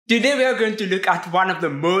Today we are going to look at one of the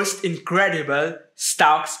most incredible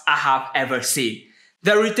stocks I have ever seen.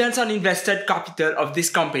 The returns on invested capital of this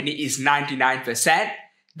company is 99%.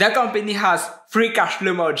 The company has free cash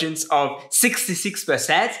flow margins of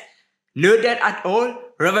 66%. No debt at all.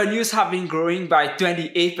 Revenues have been growing by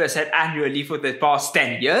 28% annually for the past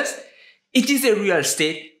 10 years. It is a real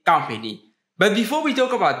estate company. But before we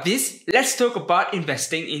talk about this, let's talk about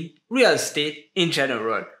investing in real estate in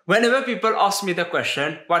general. Whenever people ask me the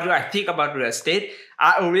question, what do I think about real estate?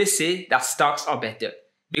 I always say that stocks are better.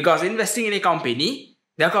 Because investing in a company,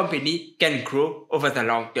 the company can grow over the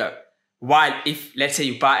long term. While if, let's say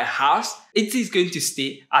you buy a house, it is going to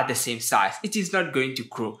stay at the same size. It is not going to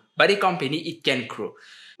grow. But a company, it can grow.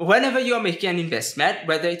 Whenever you are making an investment,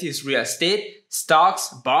 whether it is real estate,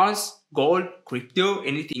 stocks, bonds, gold, crypto,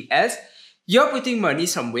 anything else, you're putting money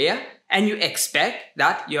somewhere and you expect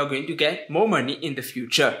that you're going to get more money in the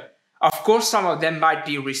future. Of course, some of them might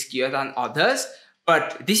be riskier than others,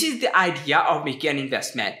 but this is the idea of making an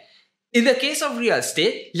investment. In the case of real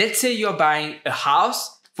estate, let's say you're buying a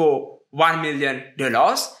house for $1 million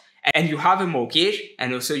and you have a mortgage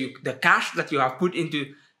and also the cash that you have put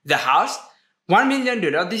into the house. $1 million,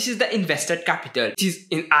 this is the invested capital. It is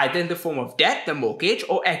in either in the form of debt, the mortgage,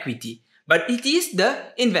 or equity. But it is the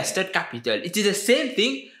invested capital. It is the same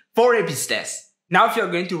thing for a business. Now, if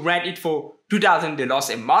you're going to rent it for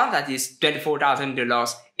 $2,000 a month, that is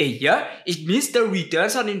 $24,000 a year, it means the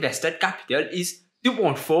returns on invested capital is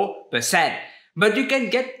 2.4%. But you can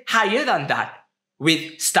get higher than that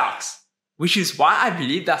with stocks, which is why I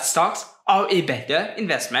believe that stocks are a better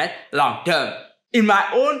investment long term. In my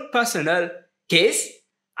own personal case,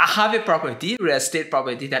 I have a property, real estate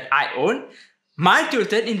property that I own. My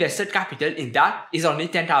total invested capital in that is only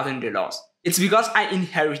 $10,000. It's because I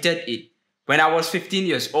inherited it. When I was 15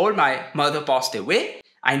 years old, my mother passed away.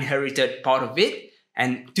 I inherited part of it.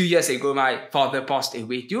 And 2 years ago, my father passed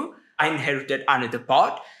away too. I inherited another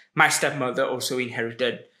part. My stepmother also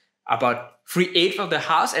inherited about 3/8 of the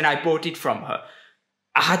house and I bought it from her.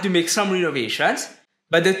 I had to make some renovations,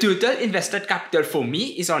 but the total invested capital for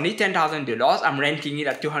me is only $10,000. I'm renting it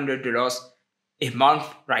at $200 a month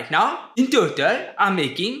right now. In total, I'm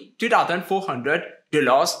making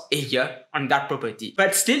 $2,400 a year on that property.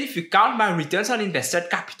 But still, if you count my returns on invested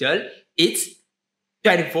capital, it's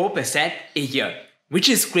 24% a year, which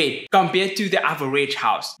is great compared to the average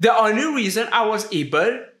house. The only reason I was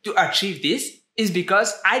able to achieve this is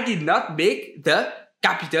because I did not make the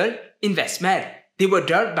capital investment. They were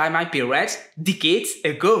done by my parents decades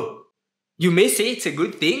ago. You may say it's a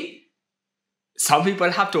good thing. Some people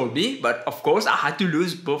have told me, but of course I had to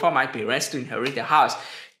lose both of my parents to inherit the house.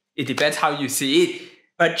 It depends how you see it.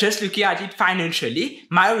 But just looking at it financially,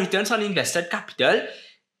 my returns on invested capital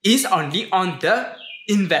is only on the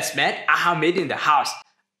investment I have made in the house.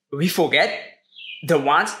 We forget the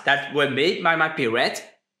ones that were made by my parents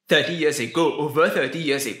 30 years ago, over 30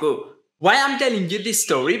 years ago. Why I'm telling you this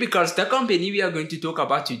story? Because the company we are going to talk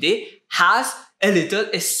about today has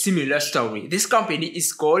a similar story. This company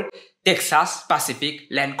is called Texas Pacific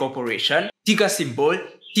Land Corporation, ticker symbol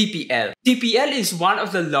TPL. TPL is one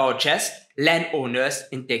of the largest landowners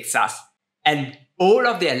in Texas, and all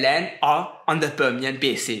of their land are on the Permian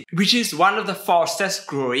Basin, which is one of the fastest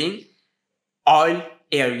growing oil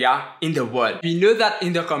area in the world. We know that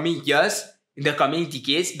in the coming years, in the coming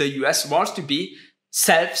decades, the US wants to be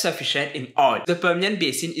self-sufficient in oil. The Permian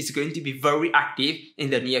Basin is going to be very active in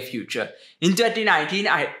the near future. In 2019,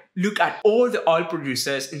 I looked at all the oil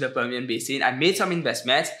producers in the Permian Basin. I made some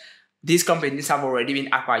investments. These companies have already been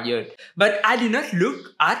acquired. But I did not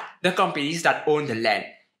look at the companies that own the land.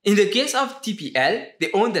 In the case of TPL,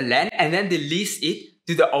 they own the land and then they lease it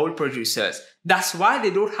to the oil producers. That's why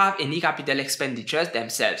they don't have any capital expenditures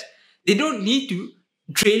themselves. They don't need to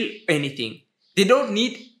drill anything. They don't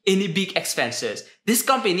need any big expenses. This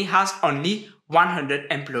company has only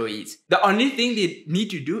 100 employees. The only thing they need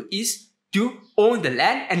to do is to own the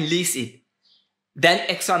land and lease it. Then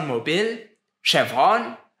ExxonMobil,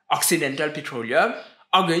 Chevron, Occidental Petroleum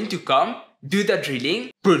are going to come, do the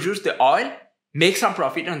drilling, produce the oil, make some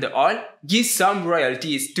profit on the oil, give some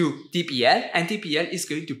royalties to TPL, and TPL is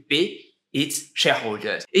going to pay its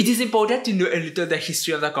shareholders. It is important to know a little the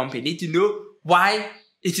history of the company to know why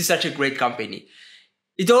it is such a great company.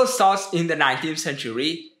 It all starts in the 19th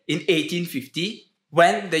century, in 1850,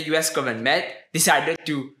 when the US government decided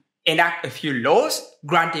to enact a few laws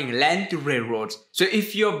granting land to railroads. So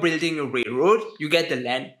if you're building a railroad, you get the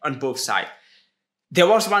land on both sides. There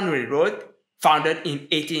was one railroad founded in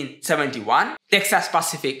 1871, Texas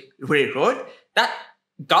Pacific Railroad, that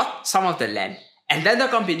got some of the land. And then the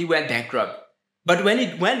company went bankrupt. But when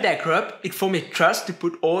it went bankrupt, it formed a trust to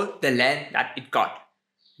put all the land that it got.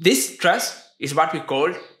 This trust is what we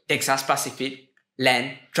call Texas Pacific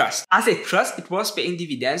Land Trust. As a trust, it was paying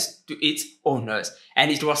dividends to its owners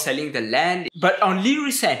and it was selling the land. But only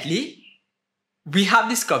recently, we have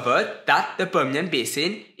discovered that the Permian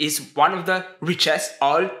Basin is one of the richest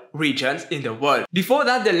oil regions in the world. Before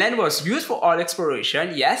that, the land was used for oil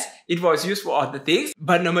exploration. Yes, it was used for other things,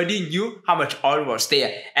 but nobody knew how much oil was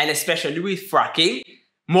there. And especially with fracking,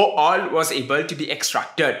 more oil was able to be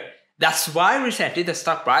extracted. That's why recently the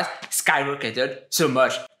stock price skyrocketed so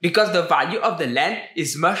much, because the value of the land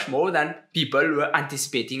is much more than people were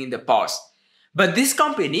anticipating in the past. But this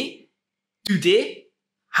company, today,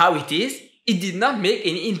 how it is, it did not make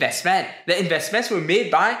any investment. The investments were made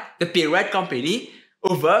by the Peerally company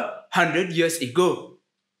over 100 years ago,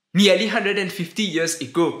 nearly 150 years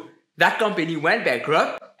ago. That company went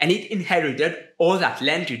bankrupt and it inherited all that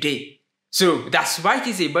land today. So that's why it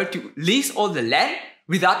is able to lease all the land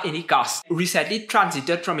without any cost. Recently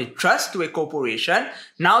transited from a trust to a corporation.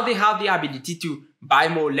 Now they have the ability to buy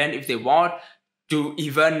more land if they want, to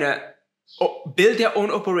even build their own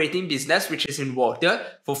operating business, which is in water.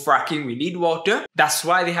 For fracking, we need water. That's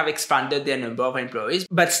why they have expanded their number of employees.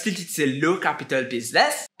 But still, it's a low capital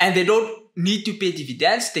business and they don't need to pay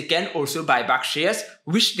dividends. They can also buy back shares,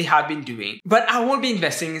 which they have been doing. But I won't be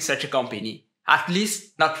investing in such a company, at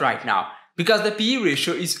least not right now, because the PE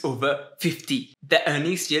ratio is over 50. The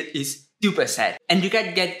earnings yield is 2%. And you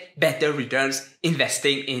can get better returns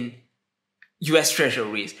investing in US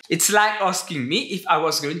treasuries. It's like asking me if I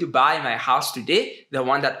was going to buy my house today, the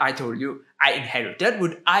one that I told you I inherited,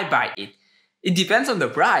 would I buy it? It depends on the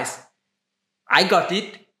price. I got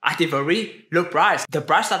it at a very low price. The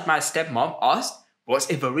price that my stepmom asked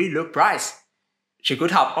was a very low price. She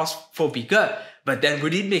could have asked for bigger, but then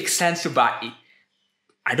would it make sense to buy it?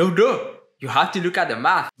 I don't know. You have to look at the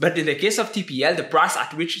math. But in the case of TPL, the price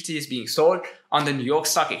at which it is being sold on the New York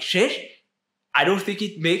Stock Exchange, I don't think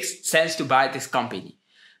it makes sense to buy this company.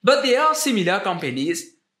 But there are similar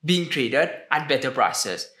companies being traded at better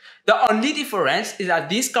prices. The only difference is that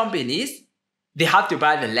these companies, they have to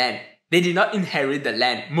buy the land. They did not inherit the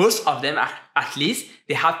land. Most of them, at least,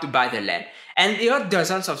 they have to buy the land. And there are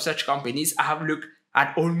dozens of such companies. I have looked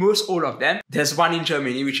at almost all of them. There's one in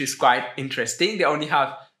Germany, which is quite interesting. They only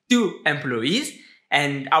have 2 employees.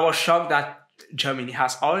 And I was shocked that Germany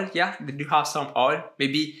has oil. Yeah, they do have some oil,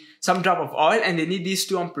 maybe some drop of oil, and they need these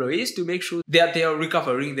 2 employees to make sure that they are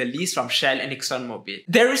recovering the lease from Shell and ExxonMobil.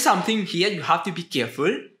 There is something here you have to be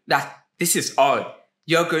careful that this is oil.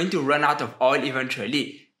 You're going to run out of oil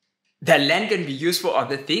eventually. The land can be used for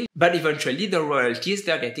other things, but eventually the royalties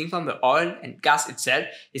they're getting from the oil and gas itself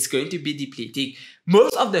is going to be depleting.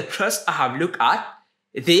 Most of the trusts I have looked at,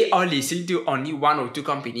 they are leasing to only 1 or 2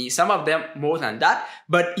 companies, some of them more than that,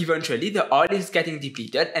 but eventually the oil is getting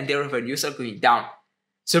depleted and their revenues are going down.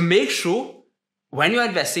 So make sure when you're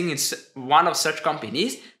investing in one of such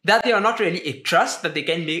companies that they are not really a trust, that they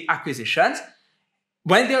can make acquisitions.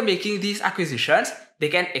 When they're making these acquisitions, they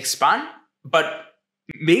can expand, but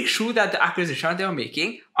make sure that the acquisitions they're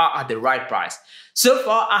making are at the right price. So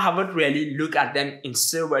far, I haven't really looked at them in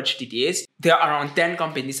so much details. There are around 10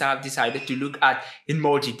 companies I have decided to look at in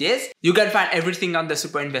more details. You can find everything on the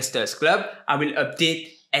Superinvestors Club. I will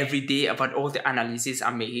update every day about all the analysis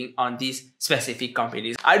I'm making on these specific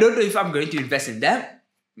companies. I don't know if I'm going to invest in them.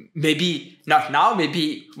 Maybe not now,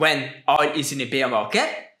 maybe when oil is in a bear market.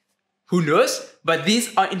 Who knows? But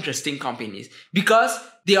these are interesting companies because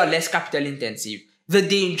they are less capital intensive. The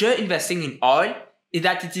danger investing in oil is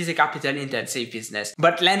that it is a capital intensive business.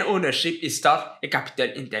 But land ownership is not a capital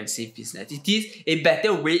intensive business. It is a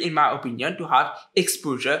better way, in my opinion, to have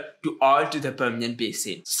exposure to oil to the Permian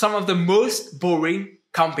Basin. Some of the most boring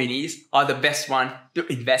companies are the best one to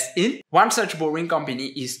invest in. One such boring company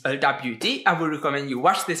is Ulta Beauty. I would recommend you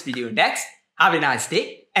watch this video next. Have a nice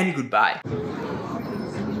day and goodbye.